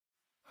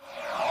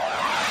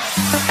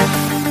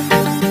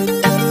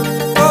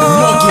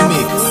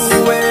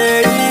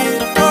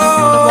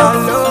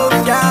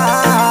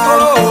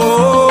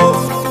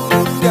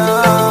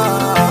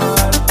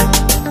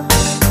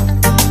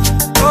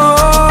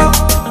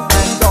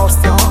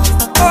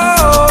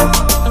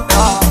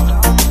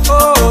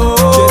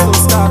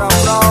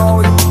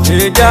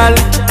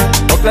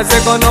Cada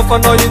secondo fa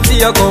noi un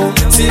diaco.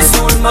 Si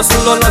sul ma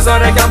sullo non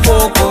sarega un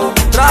poco.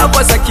 Travo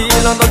a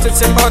chilo non ti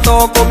sembra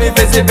tocco. Mi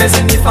vesi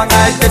mi fa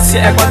ngai che si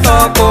è qua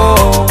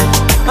tocco.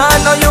 I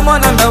know you my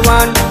number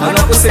one. I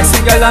know you sexy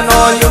girl, I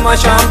know you my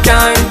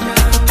champion.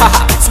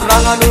 Haha,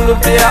 strong on the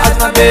player as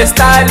my best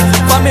style.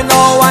 For me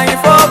no wine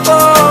for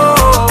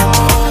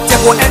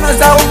Go and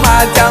us out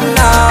my damn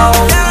now.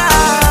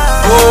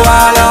 Oh,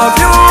 I love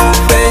you,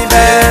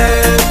 baby.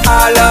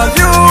 I love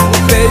you,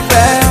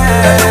 baby.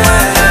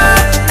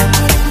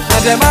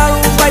 Nademaru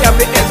vaya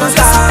be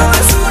esa.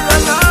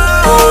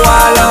 Oh,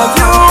 I love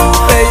you,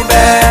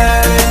 baby.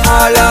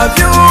 I love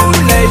you,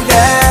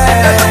 lady.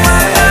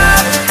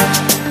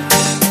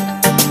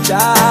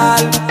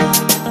 Child,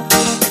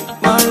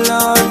 I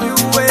love you.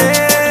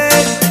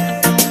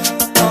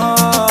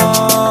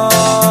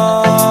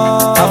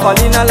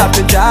 Falina la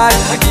pejal,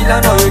 akila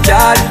no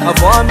regal.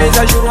 Avo mes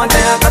a jour ante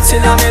akatsi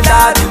la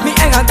medal. Mi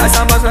enga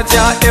kasa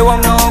masratia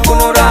ewam no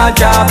kuno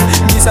raja.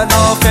 Misa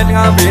no fet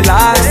nga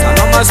relax,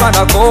 ano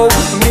maswana go.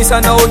 Misa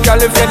no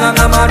kale fet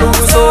nga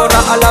maruso.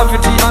 Ra ala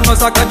viti ano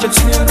saka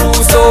chimi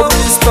ruso.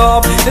 Please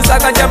stop,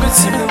 saka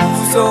chimi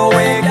ruso.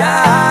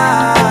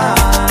 Wegal,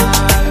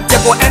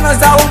 teko eno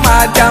za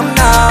madam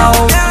now.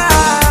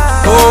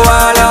 Oh,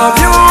 I love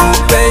you,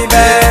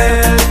 baby.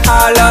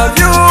 I love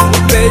you,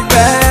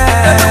 baby.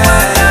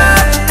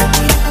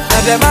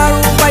 Nademaru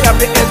vaya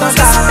be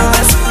esa.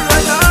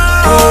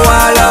 Oh,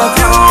 I love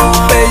you,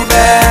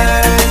 baby.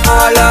 I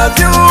love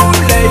you,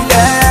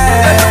 lady.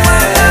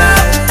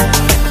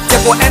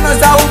 Teko eno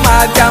za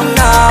madam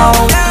now.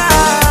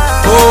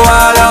 Oh,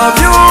 I love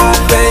you,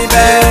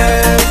 baby.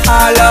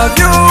 I love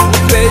you,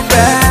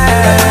 baby.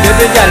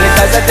 Baby girl,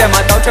 casa de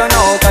matau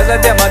chono, casa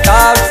de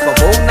matau.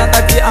 Babong na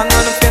kati ang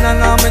ano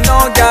pinangamin no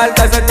girl.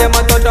 Casa de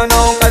matau chono,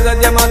 casa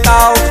de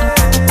matau.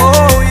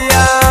 Oh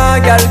yeah,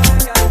 girl.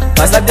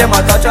 Casa de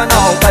matau chono,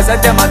 casa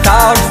de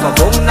matau.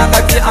 Babong na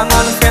kati ang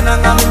ano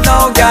pinangamin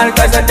no girl.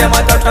 Casa de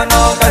matau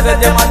chono, casa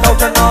de matau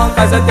chono,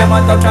 casa de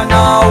matau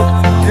chono.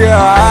 Girl,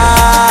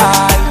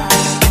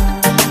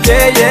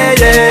 yeah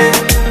yeah yeah.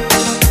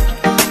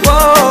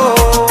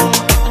 Whoa,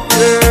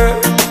 yeah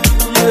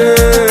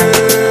yeah.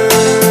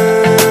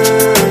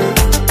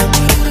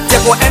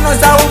 Teko eno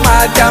za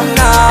madam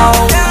now.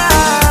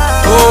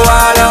 Oh, I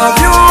love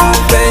you,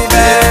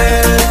 baby.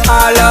 I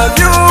love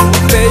you,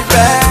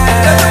 baby.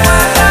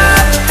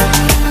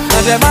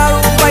 Nademaru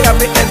vaya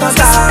be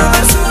esa.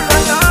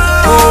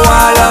 Oh, I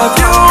love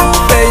you,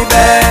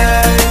 baby.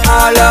 I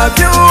love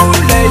you,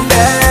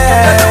 lady.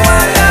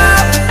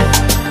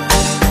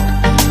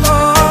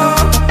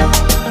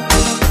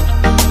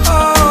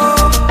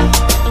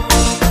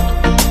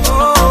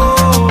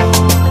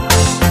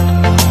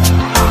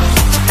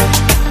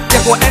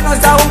 Teko eno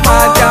za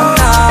madam.